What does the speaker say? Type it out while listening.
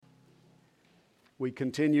We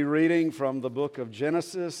continue reading from the book of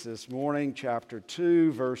Genesis this morning, chapter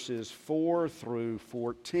 2, verses 4 through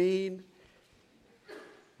 14.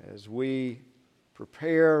 As we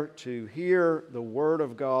prepare to hear the Word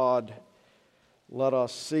of God, let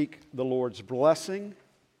us seek the Lord's blessing.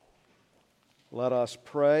 Let us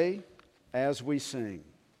pray as we sing.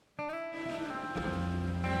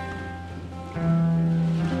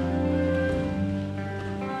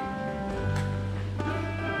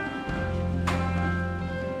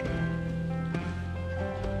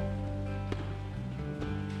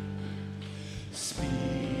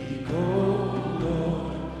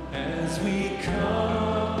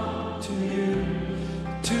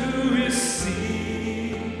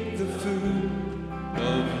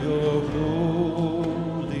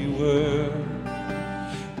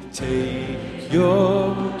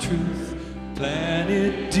 Your truth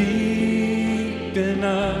planted deep in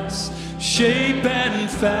us, shape and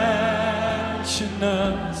fashion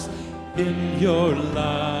us in your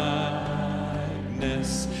likeness,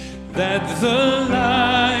 that the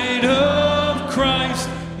light of Christ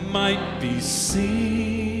might be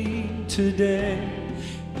seen today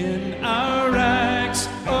in our acts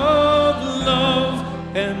of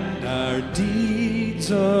love and our deeds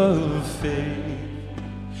of faith.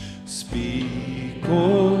 Speak,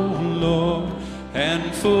 O Lord,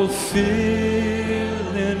 and fulfill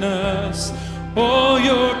in us all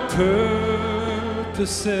your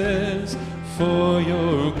purposes for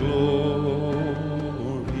your glory.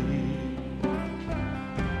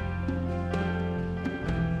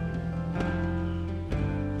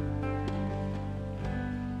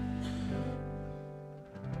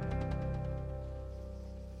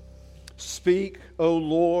 Speak, O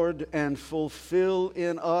Lord, and fulfill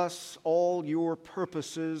in us all your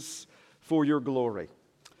purposes for your glory.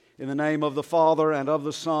 In the name of the Father, and of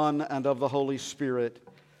the Son, and of the Holy Spirit.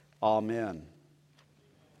 Amen.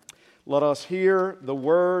 Let us hear the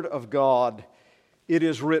word of God. It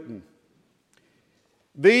is written,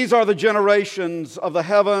 "These are the generations of the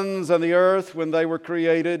heavens and the earth when they were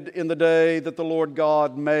created in the day that the Lord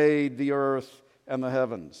God made the earth and the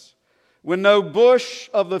heavens. When no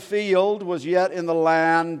bush of the field was yet in the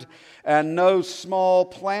land, and no small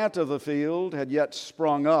plant of the field had yet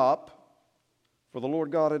sprung up, for the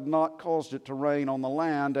Lord God had not caused it to rain on the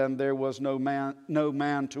land, and there was no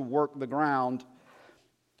man to work the ground.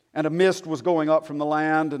 And a mist was going up from the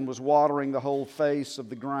land, and was watering the whole face of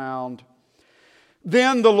the ground.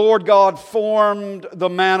 Then the Lord God formed the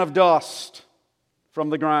man of dust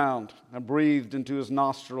from the ground, and breathed into his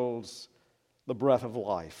nostrils the breath of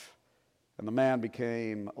life. And the man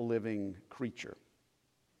became a living creature.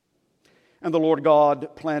 And the Lord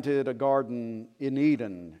God planted a garden in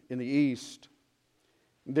Eden in the east.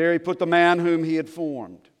 And there he put the man whom he had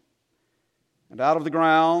formed. And out of the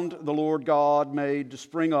ground the Lord God made to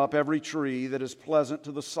spring up every tree that is pleasant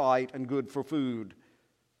to the sight and good for food.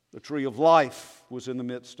 The tree of life was in the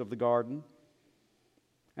midst of the garden,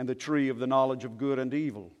 and the tree of the knowledge of good and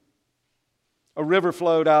evil. A river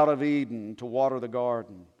flowed out of Eden to water the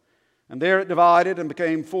garden. And there it divided and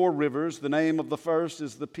became 4 rivers. The name of the first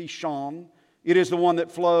is the Pishon. It is the one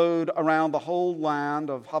that flowed around the whole land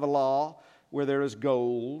of Havilah, where there is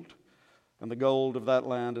gold, and the gold of that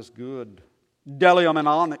land is good. Bdellium and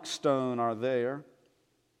onyx stone are there.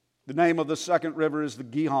 The name of the second river is the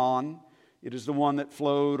Gihon. It is the one that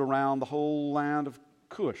flowed around the whole land of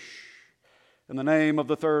Cush. And the name of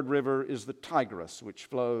the third river is the Tigris, which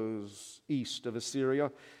flows east of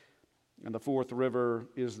Assyria. And the fourth river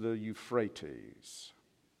is the Euphrates.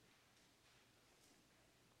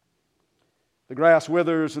 The grass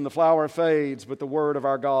withers and the flower fades, but the word of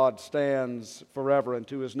our God stands forever. And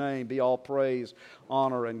to his name be all praise,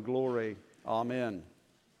 honor, and glory. Amen.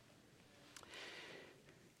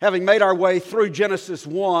 Having made our way through Genesis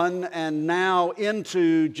 1 and now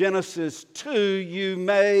into Genesis 2, you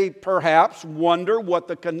may perhaps wonder what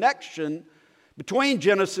the connection between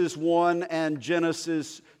Genesis 1 and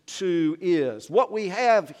Genesis 2 is. What we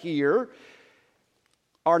have here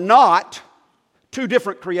are not 2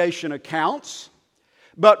 different creation accounts,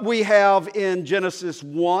 but we have in Genesis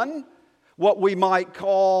 1 what we might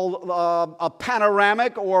call a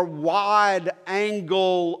panoramic or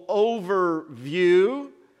wide-angle overview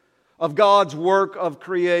of God's work of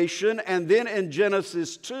creation. And then in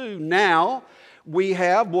Genesis 2 now, we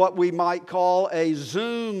have what we might call a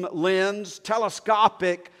zoom lens,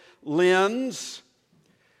 telescopic lens,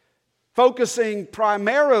 focusing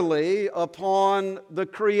primarily upon the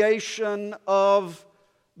creation of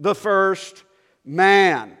the first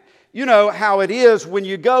man. you know how it is when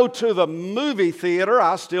you go to the movie theater.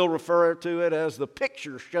 I still refer to it as the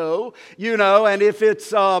picture show, you know, and if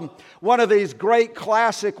it's one of these great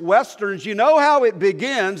classic westerns, you know how it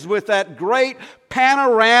begins with that great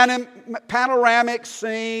panoramic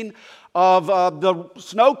scene of the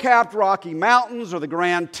snow-capped Rocky Mountains or the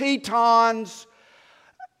Grand Tetons,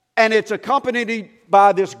 and it's accompanied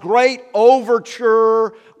by this great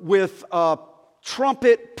overture with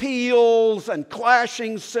trumpet peals and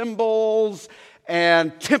clashing cymbals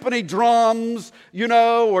and timpani drums, you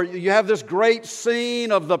know, or you have this great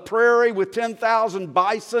scene of the prairie with 10,000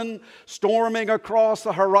 bison storming across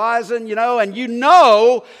the horizon, you know, and you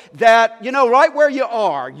know that, you know, right where you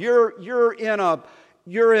are, you're in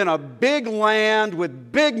a big land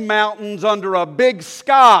with big mountains under a big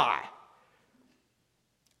sky,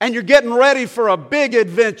 and you're getting ready for a big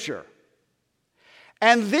adventure.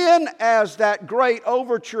 And then as that great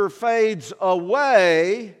overture fades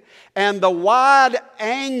away and the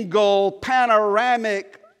wide-angle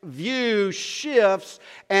panoramic view shifts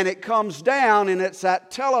and it comes down and it's that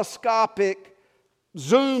telescopic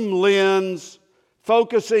zoom lens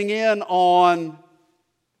focusing in on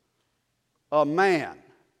a man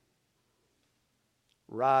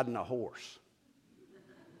riding a horse.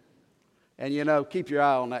 And you know, keep your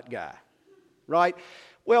eye on that guy, right?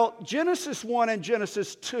 Well, Genesis 1 and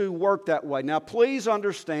Genesis 2 work that way. Now, please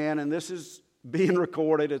understand, and this is being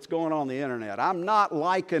recorded, it's going on the internet. I'm not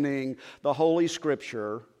likening the Holy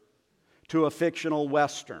Scripture to a fictional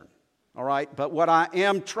Western, all right? But what I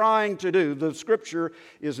am trying to do, the Scripture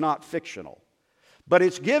is not fictional, but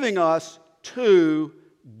it's giving us two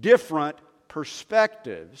different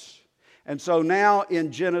perspectives. And so now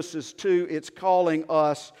in Genesis 2, it's calling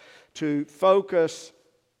us to focus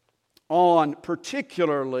on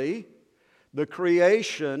particularly the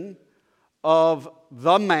creation of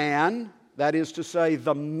the man, that is to say,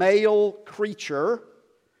 the male creature,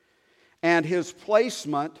 and his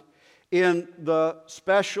placement in the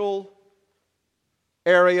special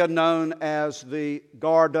area known as the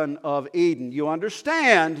Garden of Eden. You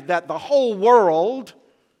understand that the whole world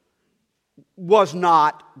was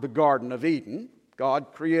not the Garden of Eden.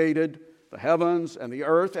 God created the heavens and the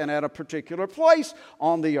earth, and at a particular place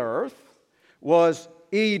on the earth was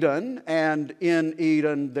Eden, and in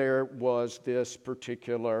Eden there was this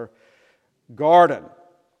particular garden.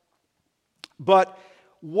 But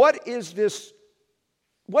what does this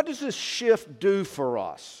shift do for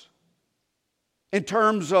us in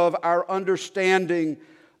terms of our understanding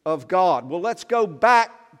of God? Well, let's go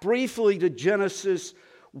back briefly to Genesis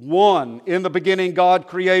 1. In the beginning, God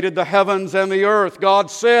created the heavens and the earth. God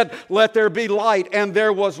said, "Let there be light," and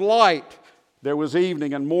there was light. There was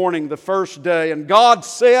evening and morning the first day, and God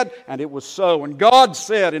said, and it was so. And God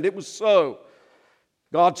said, and it was so.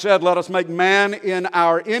 God said, "Let us make man in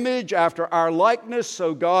our image, after our likeness."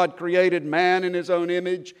 So God created man in His own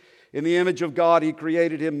image. In the image of God He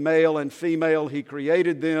created him, male and female He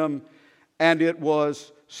created them, and it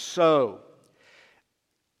was so.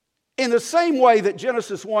 In the same way that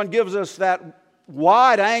Genesis 1 gives us that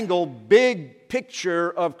wide-angle, big picture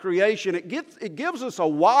of creation, it gives us a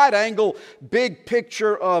wide-angle, big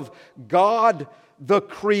picture of God the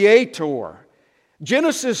Creator.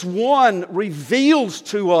 Genesis 1 reveals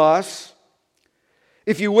to us,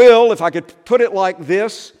 if you will, if I could put it like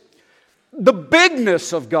this, the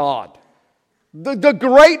bigness of God. The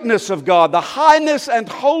greatness of God, the highness and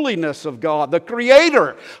holiness of God, the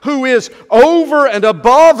Creator who is over and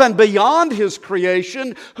above and beyond His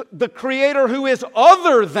creation, the Creator who is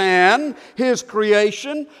other than His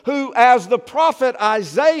creation, who, as the prophet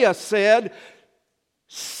Isaiah said,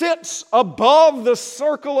 sits above the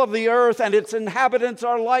circle of the earth and its inhabitants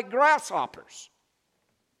are like grasshoppers.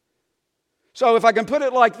 So if I can put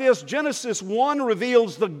it like this, Genesis 1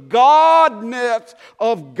 reveals the godness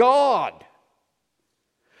of God.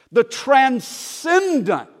 The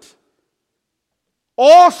transcendent,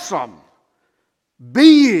 awesome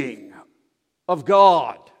being of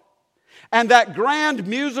God. And that grand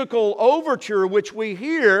musical overture which we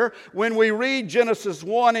hear when we read Genesis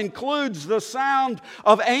 1 includes the sound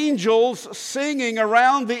of angels singing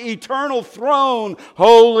around the eternal throne.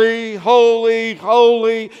 "Holy, holy,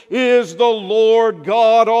 holy is the Lord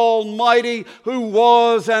God Almighty, who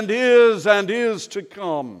was and is to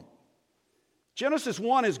come." Genesis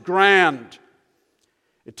 1 is grand.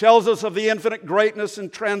 It tells us of the infinite greatness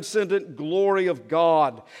and transcendent glory of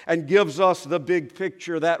God and gives us the big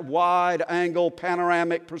picture, that wide-angle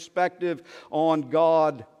panoramic perspective on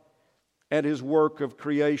God and His work of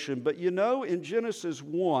creation. But you know, in Genesis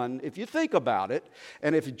 1, if you think about it,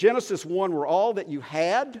 and if Genesis 1 were all that you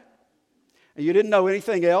had, and you didn't know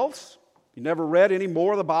anything else, You never read any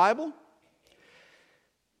more of the Bible?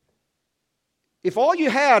 If all you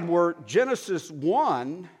had were Genesis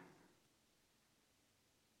 1,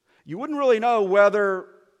 you wouldn't really know whether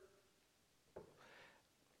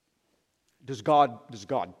does God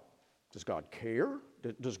care?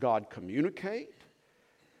 Does God communicate?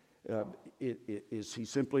 Is he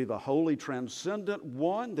simply the holy, transcendent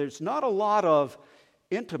one? There's not a lot of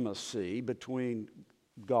intimacy between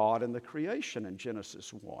God and the creation in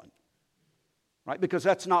Genesis 1, right? Because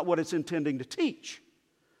that's not what it's intending to teach.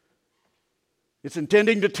 It's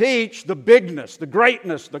intending to teach the bigness, the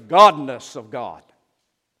greatness, the godness of God.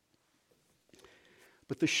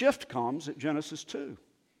 But the shift comes at Genesis 2.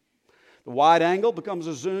 The wide angle becomes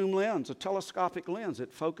a zoom lens, a telescopic lens.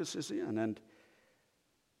 It focuses in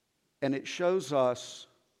and it shows us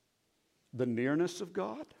the nearness of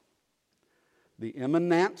God, the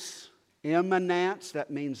immanence, that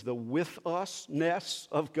means the with us-ness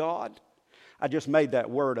of God. I just made that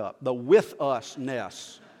word up, the with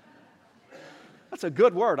us-ness. That's a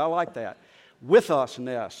good word, I like that. With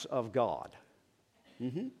us-ness of God.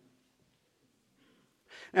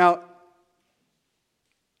 Now,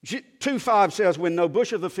 2:5 says, when no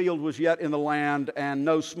bush of the field was yet in the land, and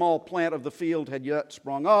no small plant of the field had yet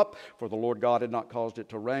sprung up, for the Lord God had not caused it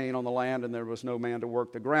to rain on the land, and there was no man to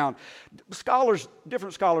work the ground.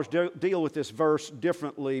 Different scholars deal with this verse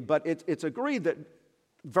differently, but it's agreed that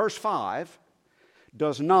verse 5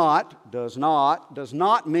 does not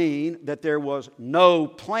mean that there was no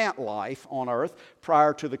plant life on earth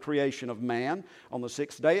prior to the creation of man on the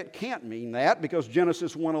sixth day. It can't mean that, because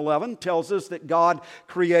Genesis 1:11 tells us that God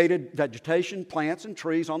created vegetation, plants, and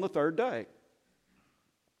trees on the third day.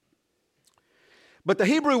 But the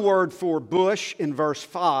Hebrew word for bush in verse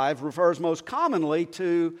 5 refers most commonly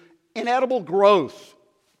to inedible growth,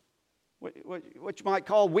 what you might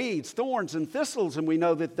call weeds, thorns, and thistles, and we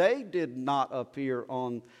know that they did not appear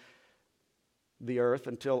on the earth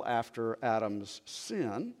until after Adam's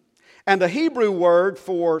sin. And the Hebrew word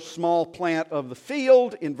for small plant of the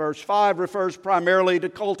field in verse 5 refers primarily to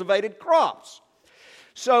cultivated crops.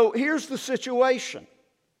 So here's the situation.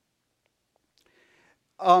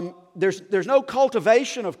 There's no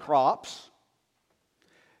cultivation of crops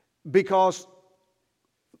because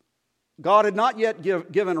God had not yet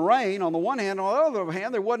given rain on the one hand. On the other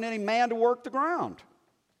hand, there wasn't any man to work the ground.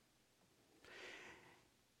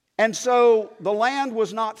 And so the land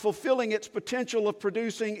was not fulfilling its potential of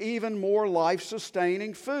producing even more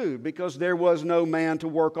life-sustaining food because there was no man to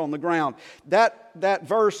work on the ground. That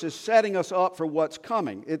verse is setting us up for what's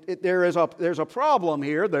coming. There's a problem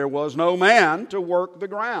here. There was no man to work the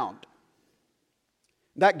ground.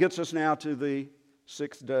 That gets us now to the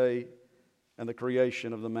sixth day and the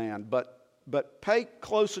creation of the man. But pay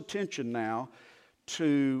close attention now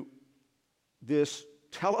to this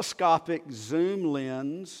telescopic zoom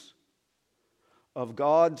lens of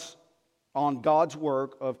God's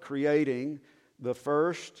work of creating the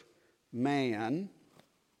first man.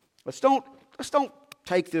 Let's don't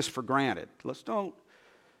take this for granted. Let's don't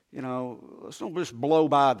just blow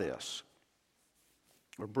by this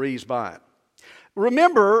or breeze by it.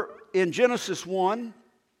 Remember in Genesis 1,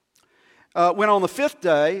 when on the fifth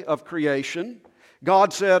day of creation,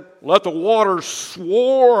 God said, "Let the waters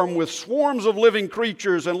swarm with swarms of living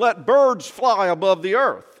creatures and let birds fly above the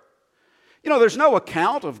earth." There's no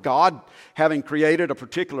account of God having created a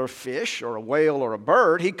particular fish or a whale or a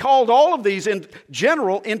bird. He called all of these in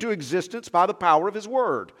general into existence by the power of His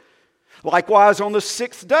Word. Likewise, on the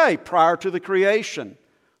sixth day prior to the creation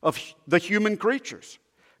of the human creatures,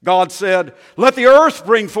 God said, "Let the earth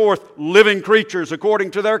bring forth living creatures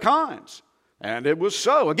according to their kinds." And it was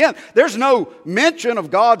so. Again, there's no mention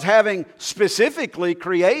of God's having specifically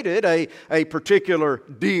created a particular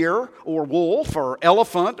deer or wolf or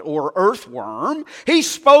elephant or earthworm. He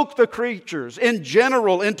spoke the creatures in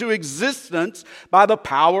general into existence by the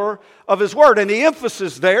power of His Word. And the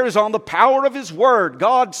emphasis there is on the power of His Word,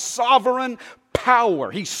 God's sovereign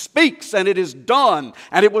power. He speaks and it is done,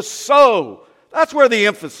 and it was so. That's where the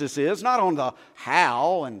emphasis is, not on the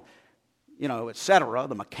how and, etc.,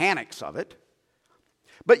 the mechanics of it.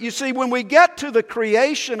 But you see, when we get to the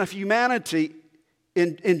creation of humanity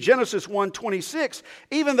in Genesis 1:26,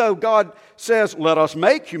 even though God says, "Let us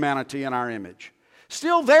make humanity in our image,"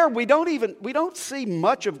 still there we don't see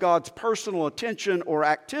much of God's personal attention or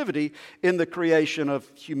activity in the creation of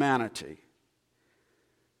humanity.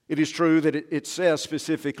 It is true that it says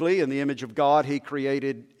specifically, in the image of God, He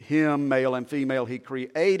created him, male and female, He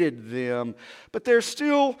created them. But there's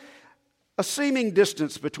still a seeming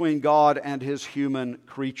distance between God and His human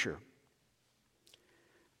creature.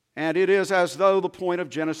 And it is as though the point of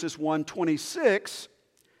Genesis 1:26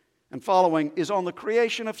 and following is on the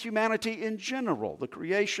creation of humanity in general, the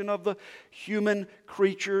creation of the human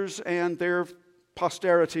creatures and their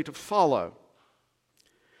posterity to follow.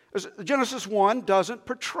 Genesis 1 doesn't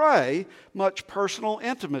portray much personal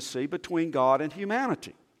intimacy between God and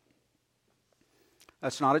humanity.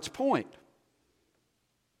 That's not its point.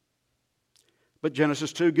 But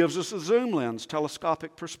Genesis 2 gives us a zoom lens,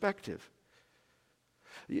 telescopic perspective.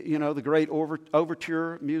 You know, the great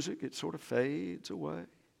overture music, it sort of fades away.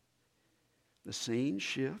 The scene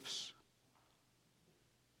shifts.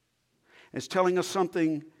 It's telling us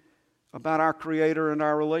something about our Creator and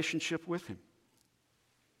our relationship with Him.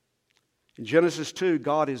 In Genesis 2,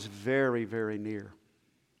 God is very, very near.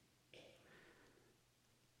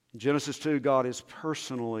 In Genesis 2, God is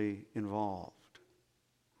personally involved.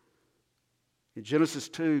 In Genesis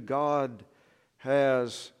 2, God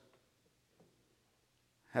has,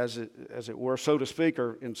 as it were, so to speak,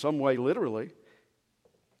 or in some way literally,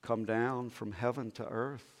 come down from heaven to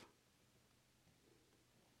earth.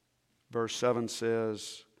 Verse 7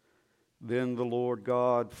 says, "Then the Lord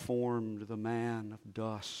God formed the man of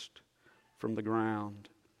dust from the ground,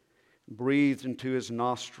 breathed into his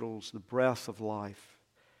nostrils the breath of life,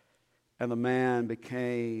 and the man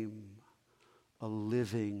became a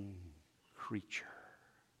living creature."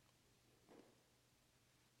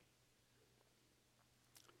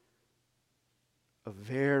 A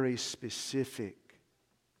very specific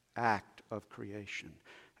act of creation,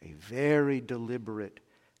 a very deliberate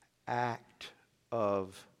act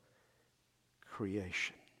of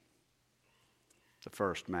creation. The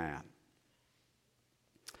first man.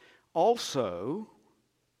 Also,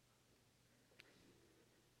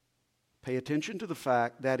 pay attention to the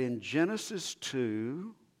fact that in Genesis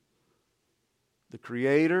 2, the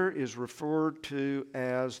Creator is referred to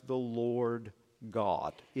as the Lord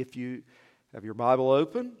God. If you have your Bible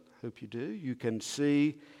open, hope you do, you can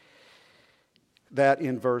see that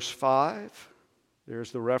in verse 5,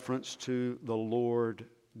 there's the reference to the Lord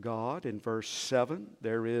God. In verse 7,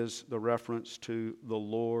 there is the reference to the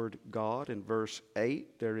Lord God. In verse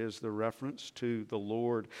 8, there is the reference to the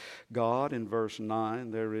Lord God. In verse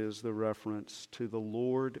 9, there is the reference to the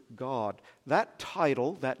Lord God. That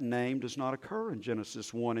title, that name, does not occur in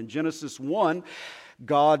Genesis 1. In Genesis 1,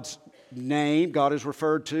 God's name, God is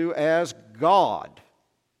referred to as God.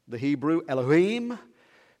 The Hebrew Elohim,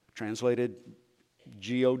 translated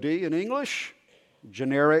G-O-D in English,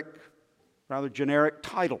 rather generic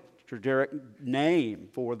title, generic name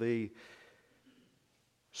for the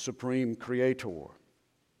supreme creator.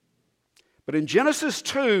 But in Genesis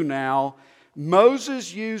 2 now,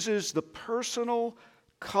 Moses uses the personal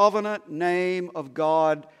covenant name of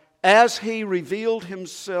God as he revealed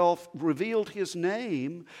his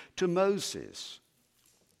name to Moses.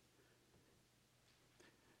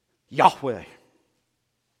 Yahweh.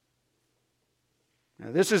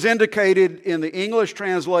 Now, this is indicated in the English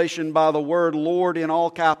translation by the word Lord in all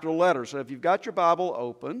capital letters. So if you've got your Bible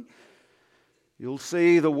open, you'll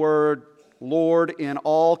see the word Lord in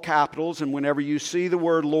all capitals. And whenever you see the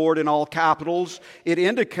word Lord in all capitals, it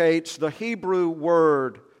indicates the Hebrew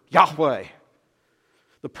word Yahweh,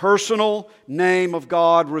 the personal name of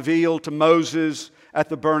God revealed to Moses at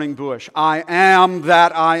the burning bush. I am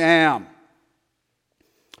that I am.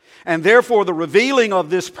 And therefore, the revealing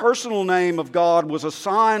of this personal name of God was a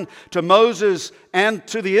sign to Moses and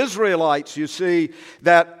to the Israelites, you see,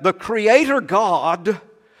 that the Creator God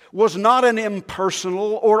was not an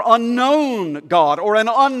impersonal or unknown God or an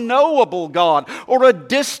unknowable God or a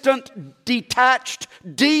distant, detached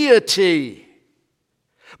deity,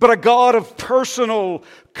 but a God of personal,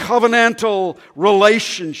 covenantal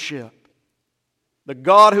relationship. The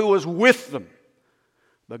God who was with them,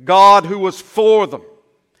 the God who was for them,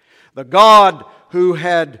 the God who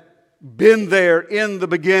had been there in the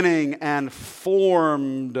beginning and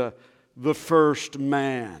formed the first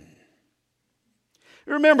man.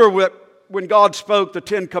 You remember when God spoke the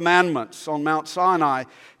 10 Commandments on Mount Sinai,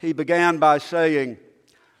 He began by saying,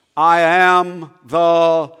 I am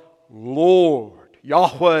the Lord,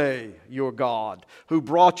 Yahweh, your God, who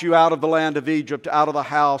brought you out of the land of Egypt, out of the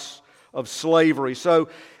house of slavery. So,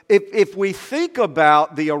 if we think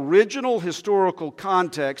about the original historical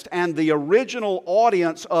context and the original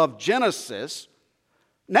audience of Genesis,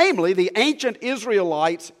 namely the ancient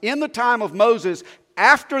Israelites in the time of Moses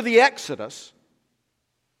after the Exodus,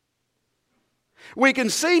 we can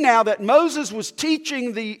see now that Moses was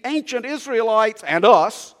teaching the ancient Israelites and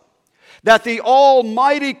us that the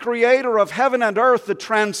almighty creator of heaven and earth, the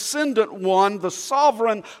transcendent one, the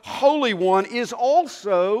sovereign holy one,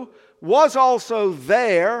 was also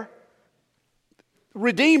their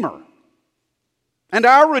Redeemer. and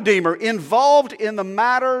our Redeemer, involved in the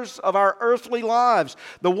matters of our earthly lives.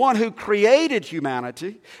 The one who created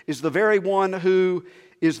humanity is the very one who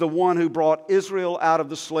brought Israel out of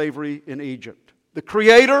the slavery in Egypt. The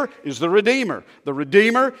Creator is the Redeemer. The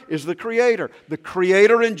Redeemer is the Creator. The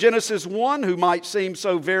Creator in Genesis 1, who might seem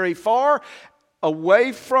so very far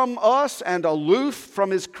away from us and aloof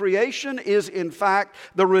from His creation, is in fact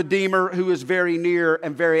the Redeemer who is very near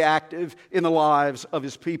and very active in the lives of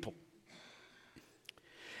His people.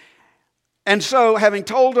 And so, having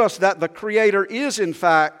told us that the Creator is in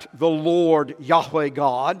fact the Lord Yahweh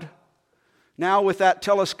God, now with that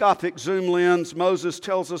telescopic zoom lens, Moses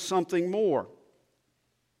tells us something more.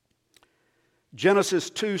 Genesis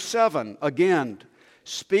 2:7, again,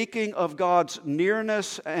 speaking of God's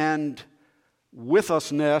nearness and with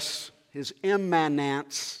usness, His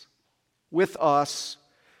immanence with us,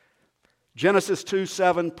 Genesis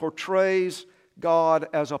 2:7 portrays God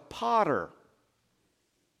as a potter.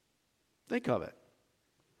 Think of it.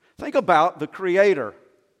 Think about the Creator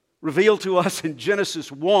revealed to us in Genesis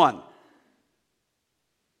 1,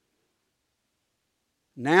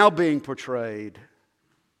 now being portrayed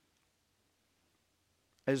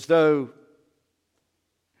as though,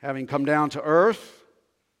 having come down to earth,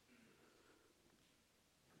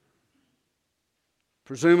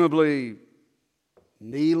 presumably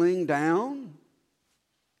kneeling down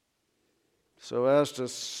so as to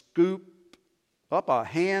scoop up a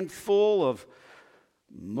handful of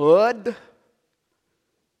mud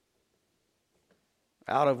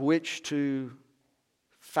out of which to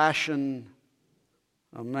fashion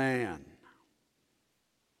a man.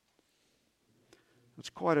 It's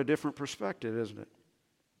quite a different perspective, isn't it?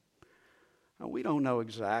 Now, we don't know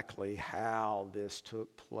exactly how this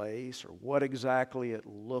took place or what exactly it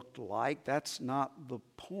looked like. That's not the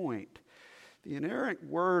point. The inerrant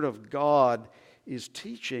Word of God is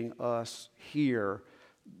teaching us here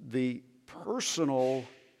the personal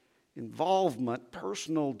involvement,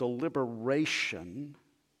 personal deliberation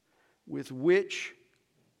with which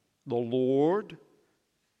the Lord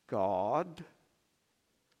God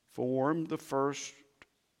formed the first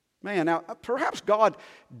man. Now, perhaps God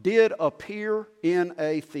did appear in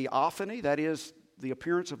a theophany, that is, the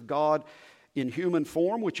appearance of God in human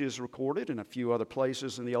form, which is recorded in a few other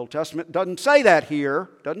places in the Old Testament. Doesn't say that here.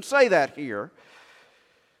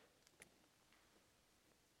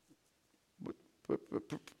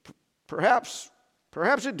 Perhaps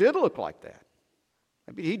it did look like that.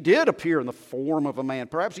 I mean, He did appear in the form of a man.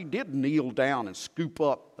 Perhaps He did kneel down and scoop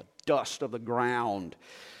up the dust of the ground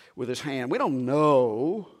with His hand. We don't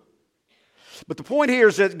know. But the point here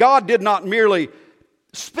is that God did not merely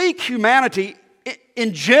speak humanity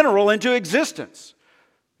in general into existence.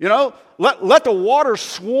 You know, let the water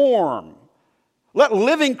swarm. Let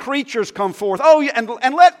living creatures come forth. Oh,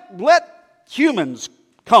 and let humans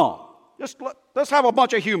come. Let's have a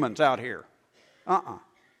bunch of humans out here.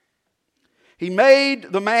 He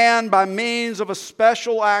made the man by means of a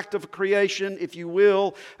special act of creation, if you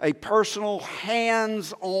will, a personal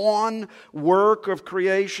hands-on work of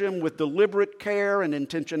creation with deliberate care and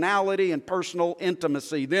intentionality and personal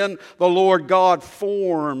intimacy. Then the Lord God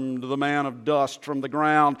formed the man of dust from the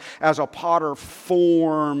ground as a potter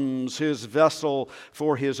forms his vessel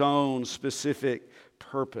for his own specific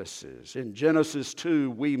purposes. In Genesis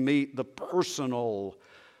 2, we meet the personal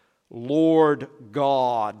Lord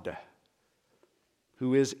God,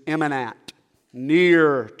 who is immanent,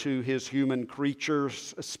 near to His human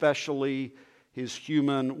creatures, especially His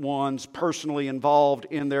human ones, personally involved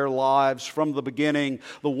in their lives from the beginning,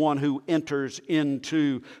 the one who enters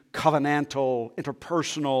into covenantal,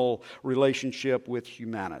 interpersonal relationship with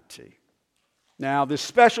humanity. Now, this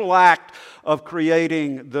special act of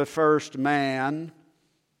creating the first man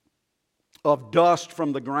of dust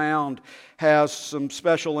from the ground has some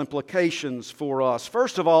special implications for us.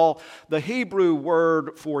 First of all, the Hebrew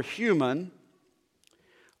word for human,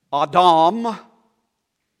 Adam,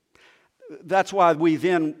 that's why we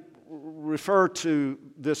then refer to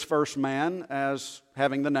this first man as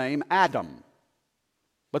having the name Adam.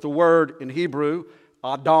 But the word in Hebrew,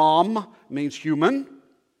 Adam, means human.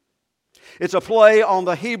 It's a play on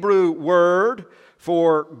the Hebrew word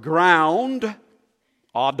for ground,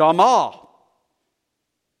 Adamah.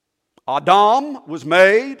 Adam was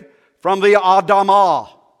made from the Adamah.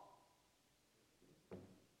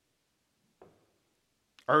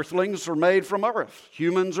 Earthlings are made from earth.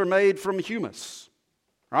 Humans are made from humus.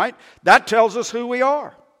 Right? That tells us who we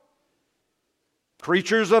are.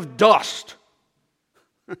 Creatures of dust.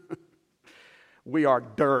 We are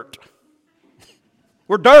dirt.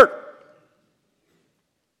 We're dirt.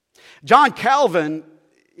 John Calvin,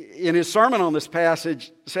 in his sermon on this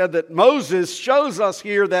passage, said that Moses shows us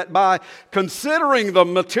here that by considering the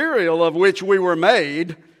material of which we were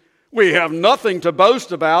made, we have nothing to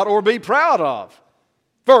boast about or be proud of.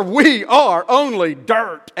 For we are only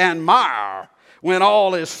dirt and mire when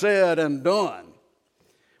all is said and done.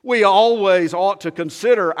 We always ought to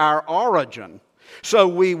consider our origin, so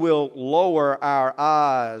we will lower our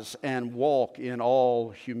eyes and walk in all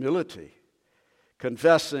humility,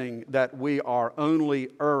 confessing that we are only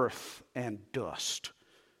earth and dust,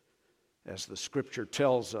 as the Scripture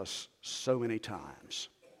tells us so many times.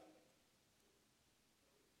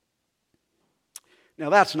 Now,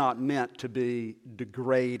 that's not meant to be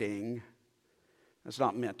degrading. That's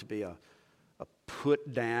not meant to be a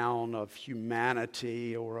put down of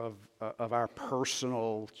humanity or of our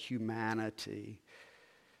personal humanity.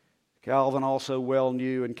 Calvin also well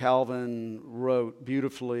knew, and Calvin wrote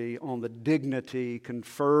beautifully on the dignity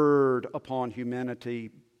conferred upon humanity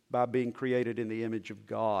by being created in the image of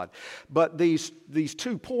God. But these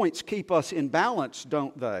 2 points keep us in balance,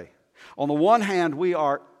 don't they? On the one hand, we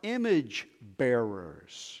are image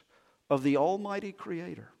bearers of the Almighty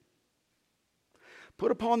Creator, put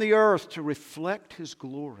upon the earth to reflect His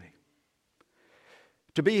glory,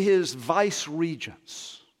 to be His vice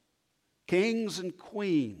regents, kings and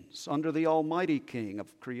queens under the Almighty King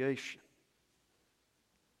of creation.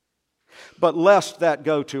 But lest that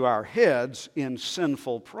go to our heads in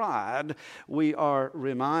sinful pride, we are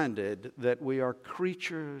reminded that we are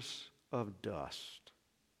creatures of dust.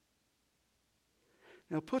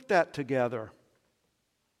 Now put that together.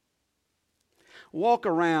 Walk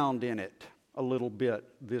around in it a little bit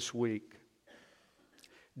this week.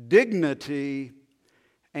 Dignity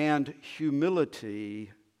and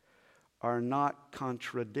humility are not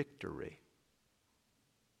contradictory.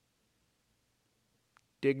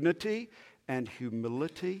 Dignity and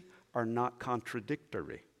humility are not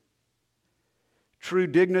contradictory. True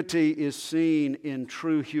dignity is seen in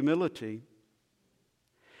true humility,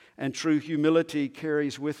 and true humility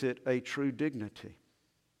carries with it a true dignity.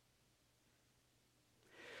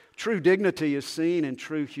 True dignity is seen in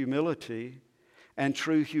true humility, and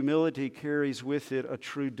true humility carries with it a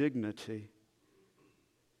true dignity.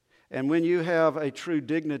 And when you have a true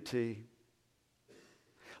dignity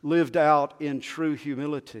lived out in true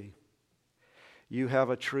humility, you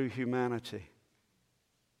have a true humanity.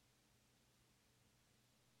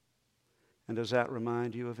 And does that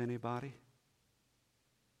remind you of anybody?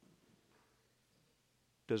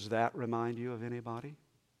 Does that remind you of anybody?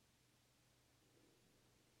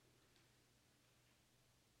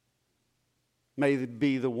 May it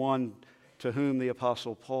be the one to whom the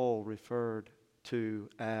Apostle Paul referred to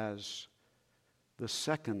as the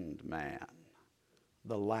second man,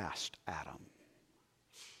 the last Adam,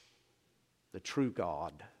 the true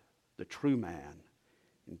God, the true man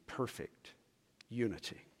in perfect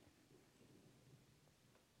unity.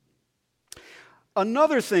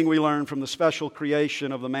 Another thing we learn from the special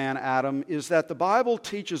creation of the man Adam is that the Bible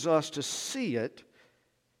teaches us to see it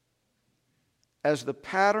as the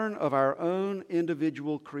pattern of our own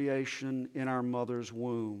individual creation in our mother's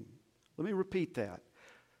womb. Let me repeat that.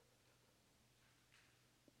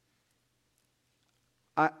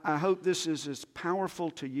 I hope this is as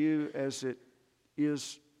powerful to you as it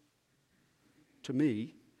is to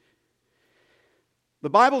me. The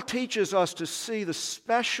Bible teaches us to see the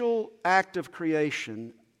special act of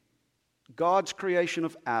creation, God's creation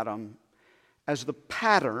of Adam, as the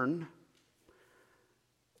pattern,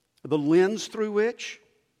 the lens through which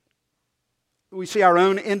we see our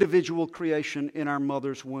own individual creation in our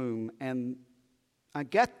mother's womb. And I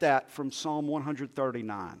get that from Psalm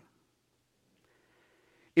 139,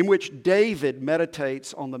 in which David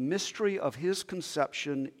meditates on the mystery of his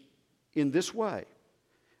conception in this way.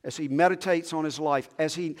 As he meditates on his life,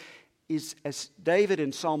 as David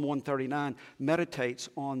in Psalm 139 meditates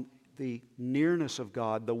on the nearness of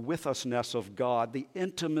God, the with-us-ness of God, the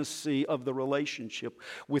intimacy of the relationship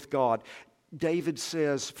with God. David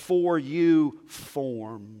says, "For you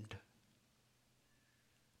formed."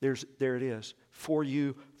 There it is. "For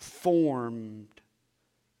you formed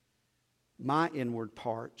my inward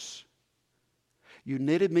parts. You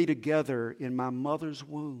knitted me together in my mother's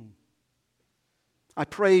womb. I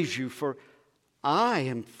praise you, for I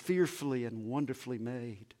am fearfully and wonderfully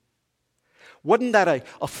made." Wasn't that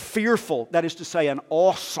a fearful, that is to say, an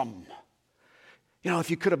awesome? You know, if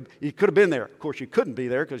you could have been there. Of course, you couldn't be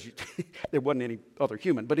there because there wasn't any other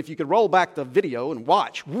human. But if you could roll back the video and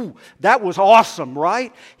watch, whoo, that was awesome,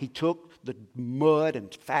 right? He took the mud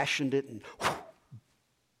and fashioned it and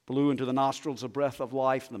blew into the nostrils a breath of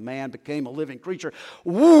life, and the man became a living creature.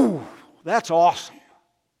 Woo, that's awesome.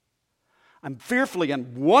 I'm fearfully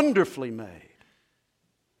and wonderfully made.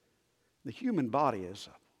 The human body is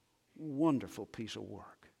a wonderful piece of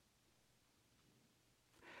work.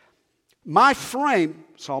 My frame,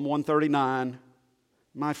 Psalm 139,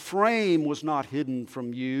 my frame was not hidden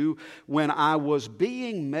from you when I was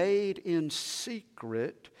being made in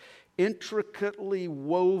secret, intricately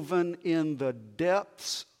woven in the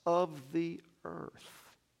depths of the earth.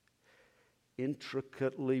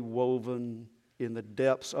 Intricately woven in the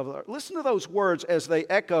depths of the earth. Listen to those words as they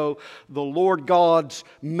echo the Lord God's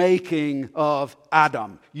making of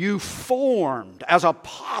Adam. You formed as a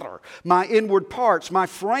potter my inward parts. My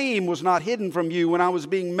frame was not hidden from you when I was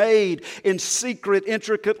being made in secret,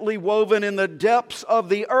 intricately woven in the depths of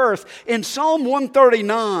the earth. In Psalm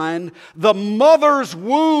 139, the mother's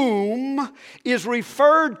womb is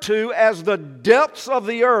referred to as the depths of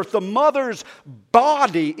the earth. The mother's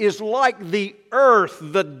body is like the earth,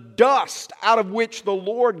 the dust out of which the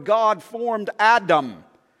Lord God formed Adam.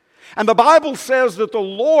 And the Bible says that the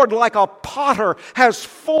Lord, like a potter, has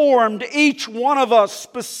formed each one of us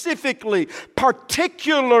specifically,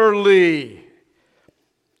 particularly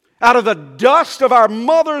out of the dust of our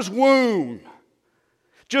mother's womb.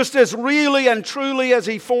 Just as really and truly as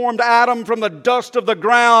He formed Adam from the dust of the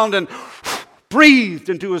ground and breathed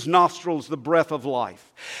into his nostrils the breath of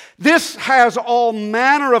life. This has all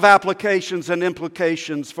manner of applications and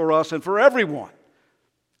implications for us and for everyone.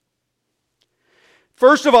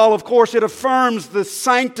 First of all, of course, it affirms the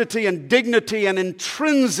sanctity and dignity and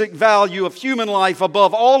intrinsic value of human life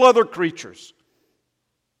above all other creatures.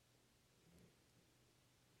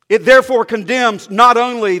 It therefore condemns not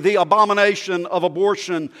only the abomination of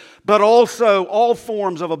abortion, but also all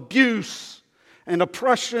forms of abuse and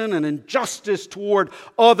oppression and injustice toward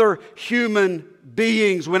other human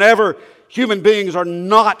beings whenever human beings are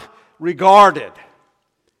not regarded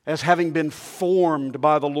as having been formed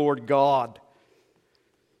by the Lord God,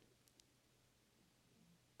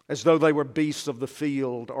 as though they were beasts of the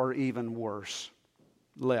field or even worse,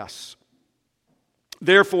 less.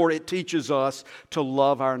 Therefore, it teaches us to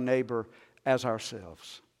love our neighbor as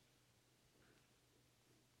ourselves.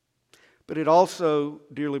 But it also,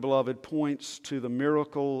 dearly beloved, points to the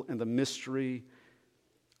miracle and the mystery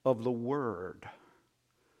of the Word.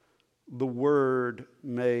 The Word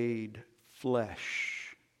made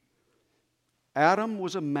flesh. Adam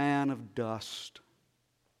was a man of dust.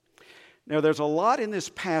 Now, there's a lot in this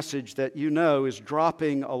passage that you know is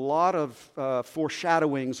dropping a lot of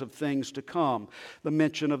foreshadowings of things to come. The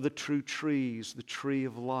mention of the true trees, the tree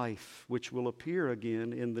of life, which will appear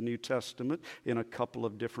again in the New Testament in a couple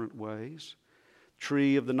of different ways.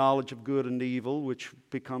 Tree of the knowledge of good and evil, which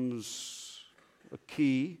becomes a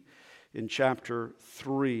key in chapter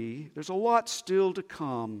 3. There's a lot still to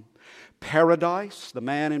come. Paradise, the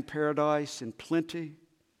man in paradise in plenty.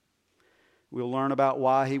 We'll learn about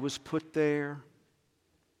why he was put there.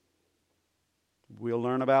 We'll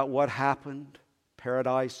learn about what happened.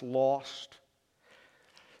 Paradise lost.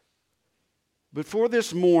 But for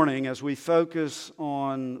this morning, as we focus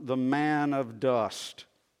on the man of dust,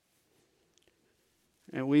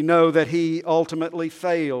 and we know that he ultimately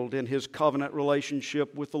failed in his covenant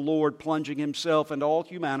relationship with the Lord, plunging himself and all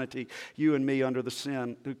humanity, you and me, under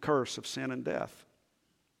the curse of sin and death.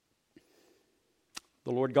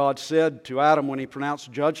 The Lord God said to Adam when He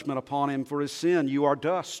pronounced judgment upon him for his sin, "You are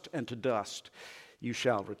dust, and to dust you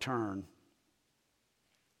shall return."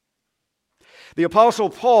 The Apostle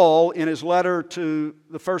Paul, in his the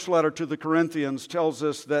first letter to the Corinthians, tells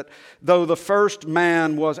us that though the first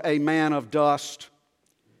man was a man of dust,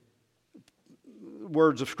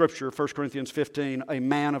 words of Scripture, 1 Corinthians 15, a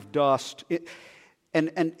man of dust. And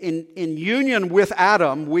in union with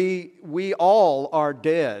Adam, we all are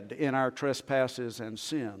dead in our trespasses and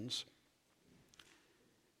sins.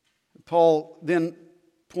 Paul then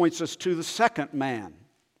points us to the second man.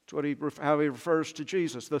 That's how he refers to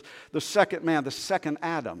Jesus. The second man, the second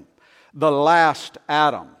Adam, the last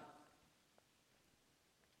Adam.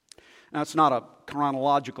 Now, it's not a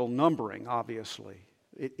chronological numbering, obviously.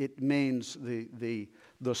 It means the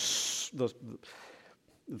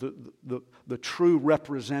true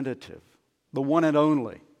representative, the one and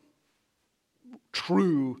only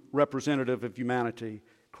true representative of humanity,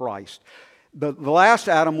 Christ. The last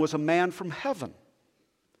Adam was a man from heaven.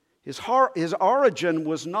 His origin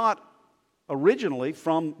was not originally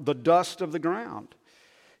from the dust of the ground.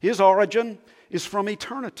 His origin is from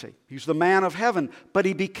eternity. He's the man of heaven, but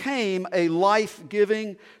he became a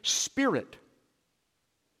life-giving spirit.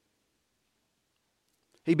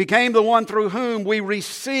 He became the one through whom we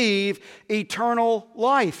receive eternal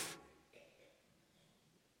life.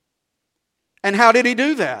 And how did he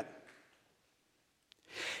do that?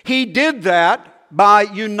 He did that by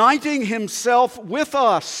uniting himself with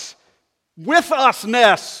us. With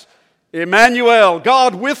usness. Emmanuel,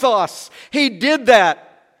 God with us. He did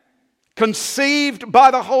that, conceived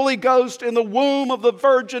by the Holy Ghost in the womb of the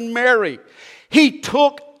Virgin Mary. He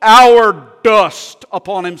took our dust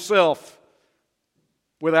upon himself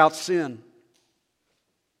without sin.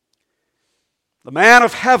 The man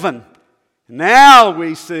of heaven, now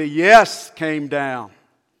we see, yes, came down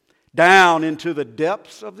into the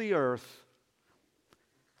depths of the earth,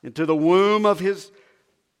 into the womb of his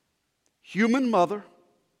human mother,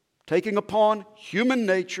 taking upon human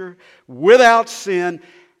nature without sin.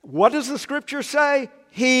 What does the Scripture say?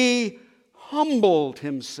 He humbled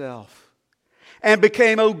himself and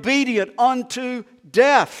became obedient unto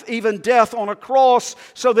death, even death on a cross,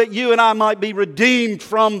 so that you and I might be redeemed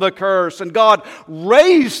from the curse. And God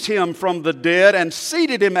raised him from the dead and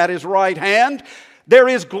seated him at his right hand. There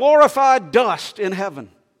is glorified dust in heaven,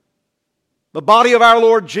 the body of our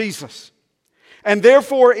Lord Jesus. And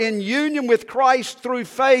therefore, in union with Christ, through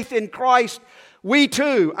faith in Christ, we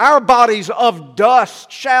too, our bodies of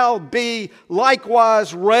dust shall be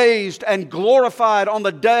likewise raised and glorified on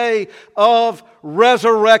the day of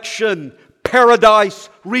resurrection, paradise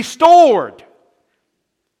restored.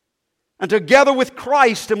 And together with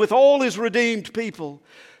Christ and with all his redeemed people,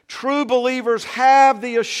 true believers have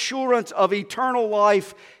the assurance of eternal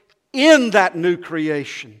life in that new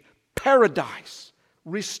creation, paradise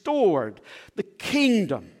restored, the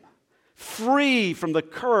kingdom free from the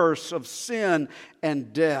curse of sin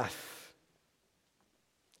and death,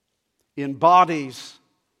 in bodies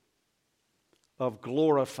of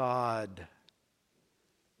glorified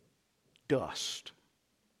dust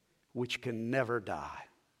which can never die.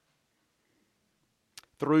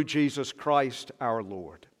 Through Jesus Christ our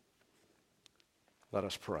Lord. Let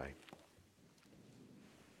us pray.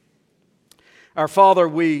 Our Father,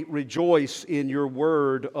 we rejoice in your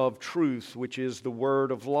word of truth, which is the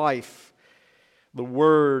word of life, the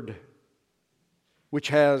word which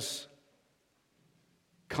has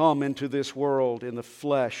come into this world in the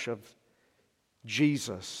flesh of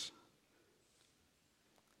Jesus.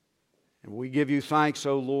 And we give you thanks,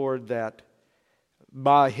 O Lord, that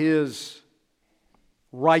by his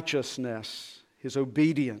righteousness, his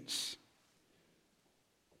obedience,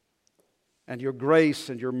 and your grace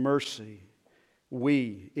and your mercy,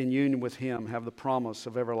 we, in union with him, have the promise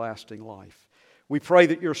of everlasting life. We pray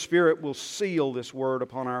that your Spirit will seal this word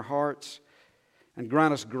upon our hearts and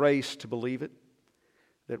grant us grace to believe it,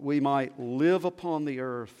 that we might live upon the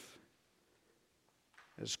earth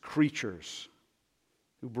as creatures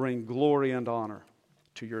who bring glory and honor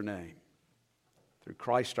to your name. Through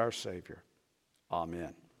Christ our Savior.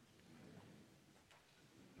 Amen.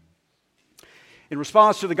 In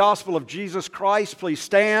response to the gospel of Jesus Christ, please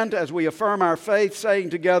stand as we affirm our faith, saying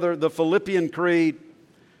together the Philippian Creed,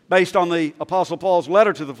 based on the Apostle Paul's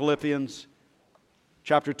letter to the Philippians,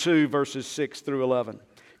 chapter 2, verses 6 through 11.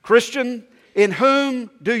 Christian, in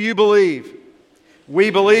whom do you believe? We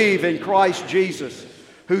believe in Christ Jesus,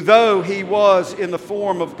 who though he was in the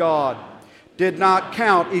form of God, did not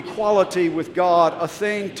count equality with God a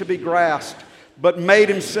thing to be grasped, but made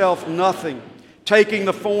himself nothing, taking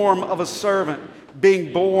the form of a servant,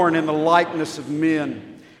 being born in the likeness of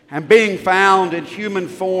men. And being found in human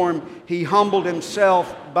form, he humbled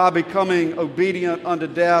himself by becoming obedient unto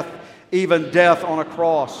death, even death on a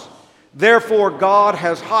cross. Therefore God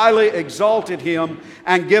has highly exalted him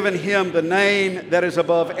and given him the name that is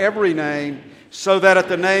above every name, so that at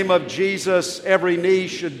the name of Jesus every knee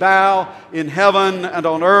should bow in heaven and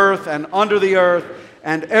on earth and under the earth,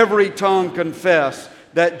 and every tongue confess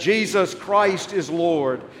that Jesus Christ is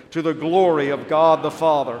Lord, to the glory of God the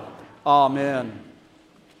Father. Amen.